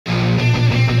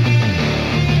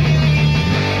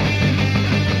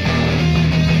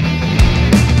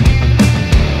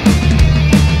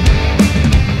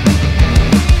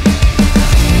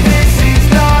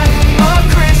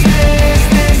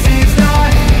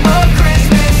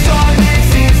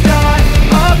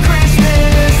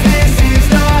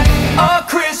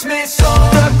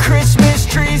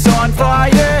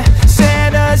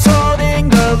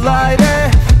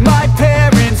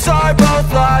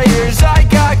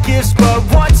but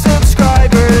 1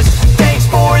 subscribers. Thanks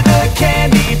for the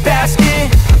candy basket.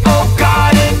 Oh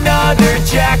God, another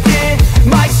jacket.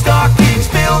 My stocking's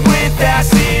filled with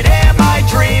acid. Am I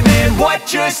dreaming? What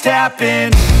just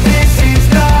happened? This is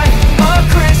not a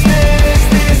Christmas.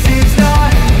 This is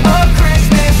not a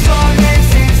Christmas song. This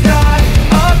is not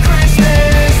a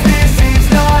Christmas. This is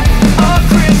not a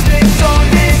Christmas song.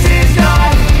 This is not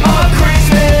a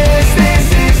Christmas. This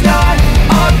is not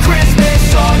a Christmas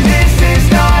song. This is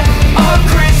not a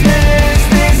Christmas.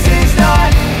 This is not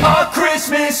a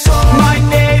Christmas song. My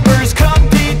neighbors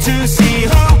compete to see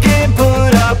who can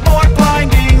put up more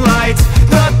blinding lights.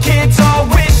 The kids all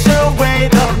wish away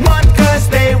the month 'cause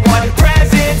they want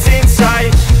presents in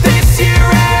sight. This year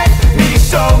had me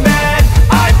so mad.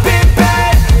 I've been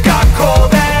bad, got coal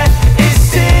that is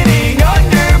sitting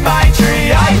under my tree.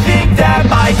 I think that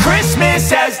my Christmas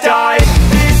has died.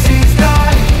 This is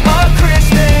not a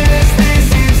Christmas. This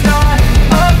is not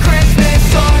a Christmas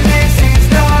song. This is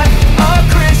not a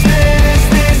Christmas.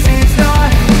 This is not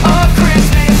a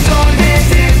Christmas song. This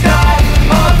is not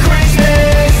a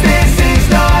Christmas. This is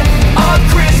not a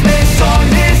Christmas song.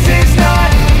 This is not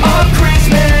a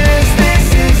Christmas. This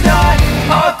is not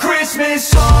a Christmas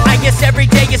song. I guess every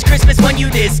day is Christmas when you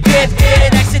this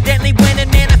gifted. Accidentally went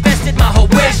and manifested my whole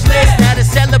wish list. Now to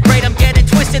celebrate I'm getting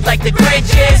twisted like the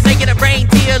grinch is. Making a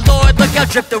reindeer, Lord, look how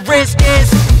dripped the wrist is.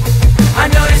 I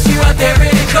noticed you out there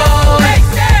in the cold.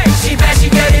 She bad, she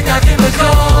getting nothing but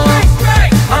cold.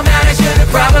 I'm mad, I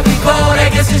should've probably bold. I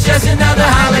guess it's just another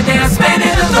holiday I'm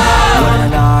spending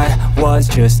alone. When I was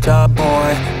just a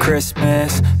boy,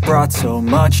 Christmas brought so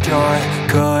much joy.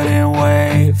 Couldn't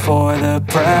wait for the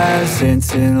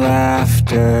presents and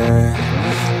laughter.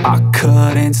 I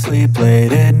couldn't sleep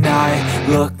late at night,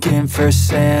 looking for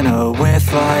Santa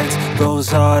with lights.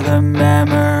 Those are the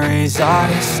memories I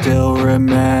still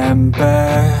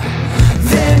remember.